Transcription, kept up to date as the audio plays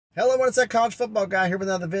Hello, what's that college football guy here with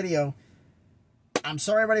another video. I'm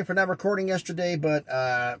sorry, everybody, for not recording yesterday, but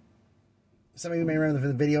some of you may remember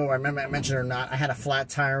the video. I remember I mentioned it or not. I had a flat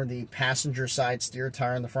tire, the passenger side steer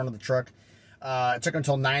tire in the front of the truck. It took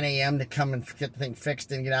until 9 a.m. to come and get the thing fixed.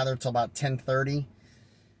 Didn't get out of there until about 10:30.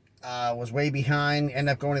 Was way behind.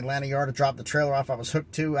 Ended up going to Atlanta Yard to drop the trailer off I was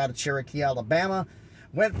hooked to out of Cherokee, Alabama.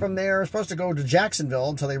 Went from there, supposed to go to Jacksonville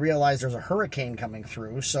until they realized there's a hurricane coming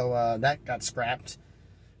through, so that got scrapped.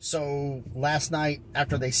 So last night,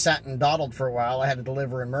 after they sat and dawdled for a while, I had to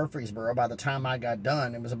deliver in Murfreesboro. By the time I got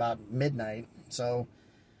done, it was about midnight. So,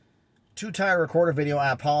 two-tire recorder video. I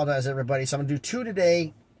apologize, everybody. So I'm going to do two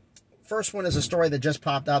today. First one is a story that just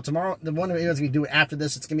popped out. Tomorrow, the one video is going to do after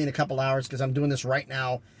this. It's going to be in a couple hours because I'm doing this right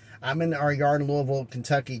now. I'm in our yard in Louisville,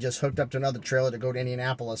 Kentucky, just hooked up to another trailer to go to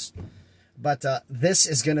Indianapolis. But this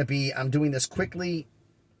is going to be, I'm doing this quickly.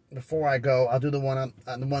 Before I go, I'll do the one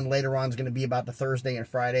the one later on is going to be about the Thursday and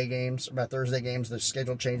Friday games. About Thursday games, the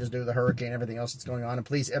schedule changes due to the hurricane, everything else that's going on. And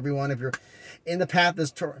please, everyone, if you're in the path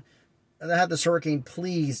that had this hurricane,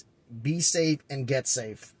 please be safe and get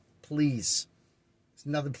safe. Please. It's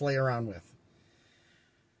nothing to play around with.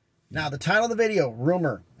 Now, the title of the video,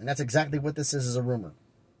 rumor, and that's exactly what this is a rumor,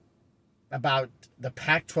 about the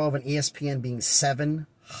Pac-12 and ESPN being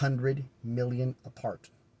 $700 million apart.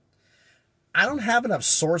 I don't have enough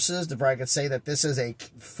sources to where I could say that this is a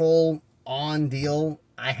full-on deal.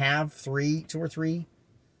 I have two or three.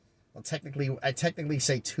 Well, I technically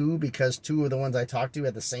say two because two of the ones I talked to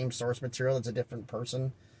had the same source material. It's a different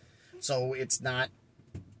person. So it's not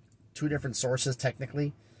two different sources,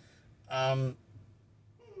 technically. I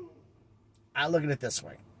look at it this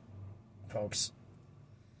way, folks.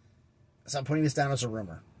 So I'm putting this down as a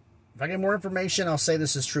rumor. If I get more information, I'll say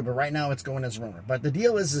this is true. But right now, it's going as a rumor. But the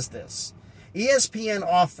deal is this. ESPN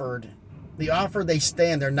offered, the offer they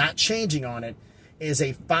stand, they're not changing on it, is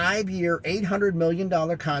a 5-year, $800 million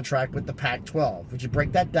contract with the Pac-12. If you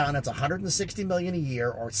break that down, that's $160 million a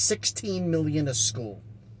year or $16 million a school.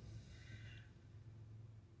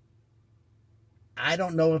 I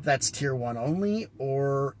don't know if that's tier 1 only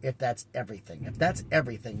or if that's everything. If that's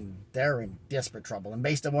everything, they're in desperate trouble. And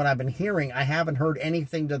based on what I've been hearing, I haven't heard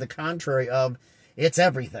anything to the contrary of it's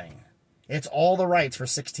everything. It's all the rights for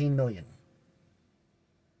 $16 million.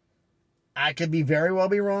 I could be very well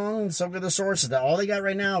be wrong. So could the sources. That all they got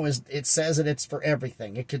right now is it says that it's for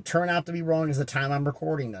everything. It could turn out to be wrong as the time I'm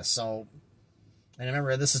recording this. So, and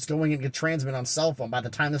remember, this is going to get transmitted on cell phone. By the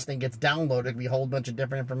time this thing gets downloaded, it'll be a whole bunch of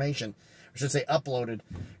different information. I should say uploaded,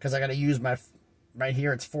 because I got to use my, right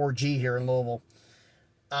here, it's 4G here in Louisville.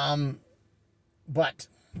 But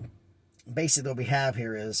basically what we have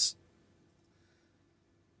here is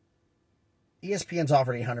ESPN's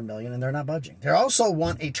offered $800 million, and they're not budging. They also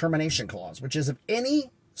want a termination clause, which is if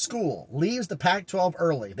any school leaves the Pac-12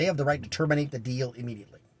 early, they have the right to terminate the deal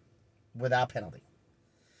immediately without penalty.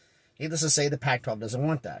 Needless to say, the Pac-12 doesn't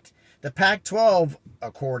want that. The Pac-12,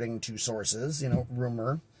 according to sources,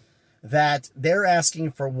 rumor, that they're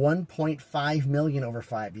asking for $1.5 million over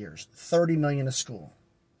 5 years, $30 million a school.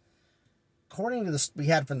 According to this we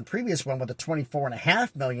had from the previous one with the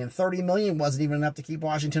 $24.5 million, $30 million wasn't even enough to keep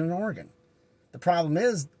Washington and Oregon. The problem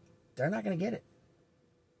is, they're not going to get it.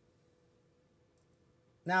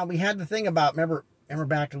 Now, we had the thing about, remember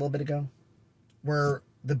back a little bit ago, where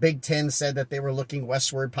the Big Ten said that they were looking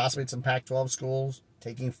westward, possibly at some Pac-12 schools,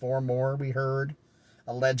 taking 4 more, we heard,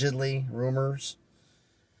 allegedly, rumors,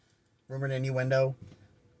 rumor and innuendo.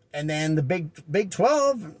 And then the Big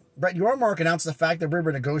 12, Brett Yormark announced the fact that we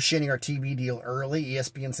were negotiating our TV deal early.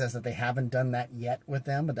 ESPN says that they haven't done that yet with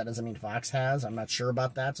them, but that doesn't mean Fox has. I'm not sure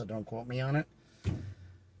about that, so don't quote me on it.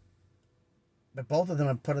 But both of them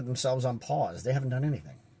have put themselves on pause. They haven't done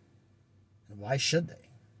anything. And why should they?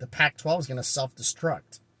 The Pac-12 is going to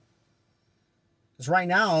self-destruct. Because right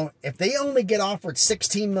now, if they only get offered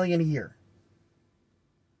 $16 million a year,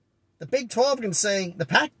 the Big 12 can say,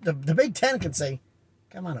 the Big 10 can say,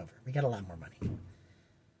 come on over. We got a lot more money.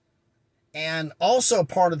 And also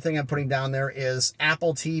part of the thing I'm putting down there is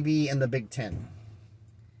Apple TV and the Big 10.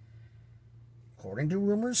 According to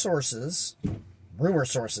rumor sources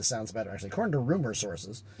sounds better actually. According to rumor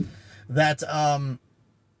sources, that the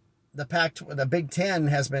Big 10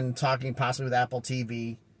 has been talking possibly with Apple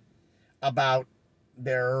TV about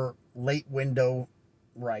their late window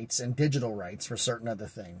rights and digital rights for certain other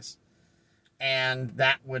things. And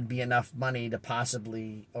that would be enough money to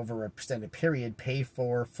possibly, over an extended period, pay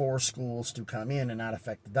for 4 schools to come in and not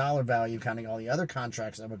affect the dollar value, counting all the other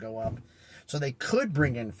contracts that would go up. So they could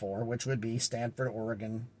bring in 4, which would be Stanford,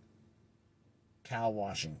 Oregon, Cal,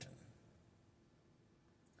 Washington.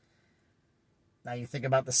 Now you think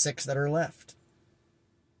about the 6 that are left.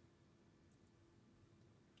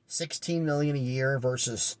 16 million a year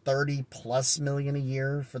versus 30+ million a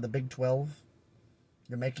year for the Big 12.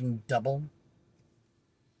 You're making double.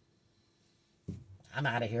 I'm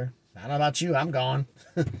out of here. I don't know about you. I'm gone.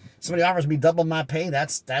 Somebody offers me double my pay.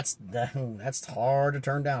 That's hard to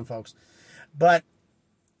turn down, folks. But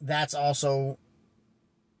that's also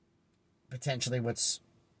potentially what's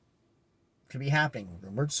could be happening.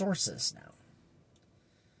 Rumored sources now.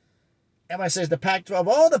 Everybody says the Pac-12.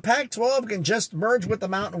 Oh, the Pac-12 can just merge with the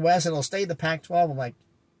Mountain West and it'll stay the Pac-12. I'm like,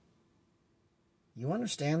 you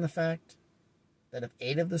understand the fact that if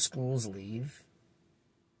 8 of the schools leave,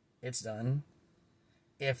 it's done.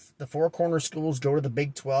 If the 4 corner schools go to the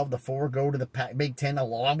Big 12, the 4 go to the Big 10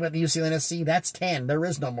 along with UCLA and SC, that's 10. There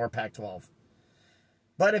is no more Pac-12.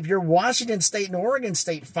 But if you're Washington State and Oregon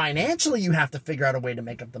State, financially you have to figure out a way to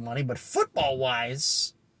make up the money. But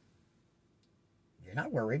football-wise, you're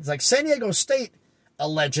not worried. It's like San Diego State,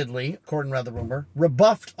 allegedly, according to the rumor,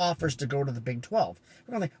 rebuffed offers to go to the Big 12.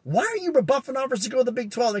 We're going like, why are you rebuffing offers to go to the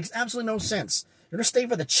Big 12? It makes absolutely no sense. You're going to stay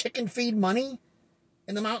for the chicken feed money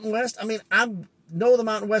in the Mountain West? I mean, I know the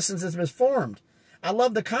Mountain West since it was formed. I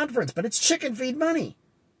love the conference, but it's chicken feed money.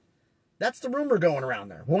 That's the rumor going around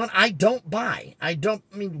there. One, I don't buy. I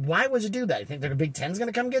mean, why would you do that? You think the Big Ten's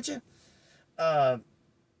going to come get you? Could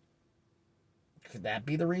that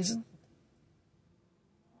be the reason?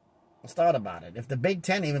 Let's thought about it. If the Big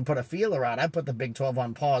Ten even put a feeler out, I'd put the Big 12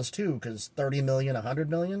 on pause too, because 30 million, 100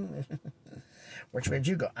 million? Which way would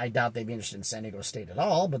you go? I doubt they'd be interested in San Diego State at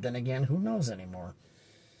all, but then again, who knows anymore?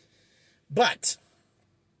 But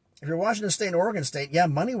if you're Washington State and Oregon State, yeah,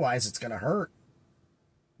 money-wise, it's going to hurt.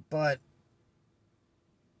 But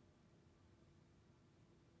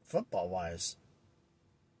football-wise,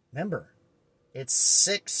 remember,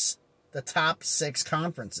 it's the top 6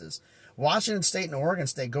 conferences. Washington State and Oregon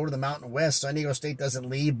State go to the Mountain West. San Diego State doesn't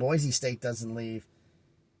leave. Boise State doesn't leave.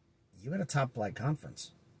 You got a top-flight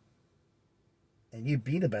conference. And you'd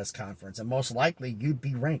be the best conference. And most likely, you'd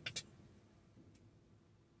be ranked.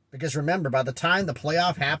 Because remember, by the time the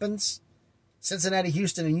playoff happens, Cincinnati,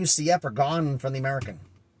 Houston, and UCF are gone from the American.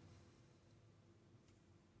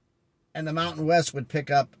 And the Mountain West would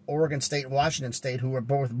pick up Oregon State and Washington State, who are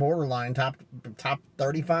both borderline top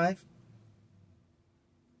 35.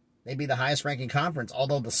 They'd be the highest ranking conference,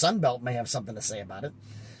 although the Sun Belt may have something to say about it.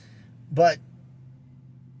 But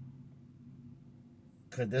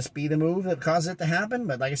could this be the move that caused it to happen?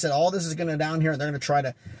 But like I said, all this is going to down here, and they're going to try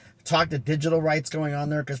to talk to digital rights going on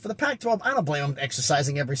there. Because for the Pac-12, I don't blame them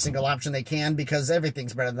exercising every single option they can, because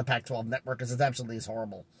everything's better than the Pac-12 network, because it's absolutely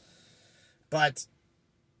horrible. But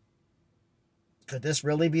could this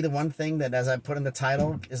really be the one thing that, as I put in the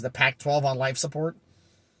title, is the Pac-12 on life support?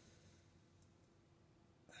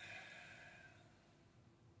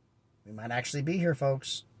 We might actually be here,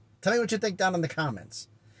 folks. Tell me what you think down in the comments.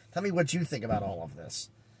 Tell me what you think about all of this.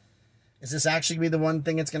 Is this actually going to be the one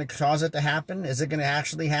thing that's going to cause it to happen? Is it going to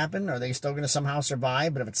actually happen? Are they still going to somehow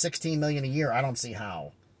survive? But if it's $16 million a year, I don't see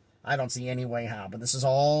how. I don't see any way how. But this is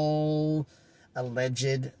all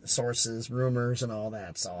alleged sources, rumors, and all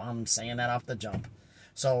that. So I'm saying that off the jump.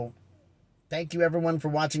 So thank you, everyone, for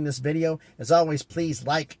watching this video. As always, please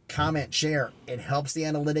like, comment, share. It helps the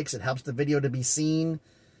analytics. It helps the video to be seen.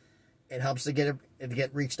 It helps to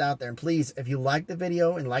get reached out there. And please, if you like the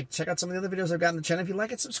video and check out some of the other videos I've got on the channel. If you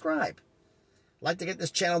like it, subscribe. I'd like to get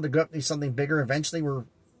this channel to go up to something bigger. Eventually, we'll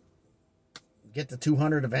get to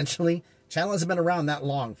 200 eventually. Channel hasn't been around that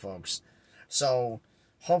long, folks. So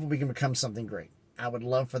hopefully we can become something great. I would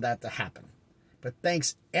love for that to happen. But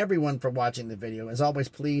thanks, everyone, for watching the video. As always,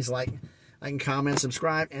 please like and comment,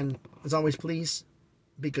 subscribe. And as always, please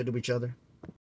be good to each other.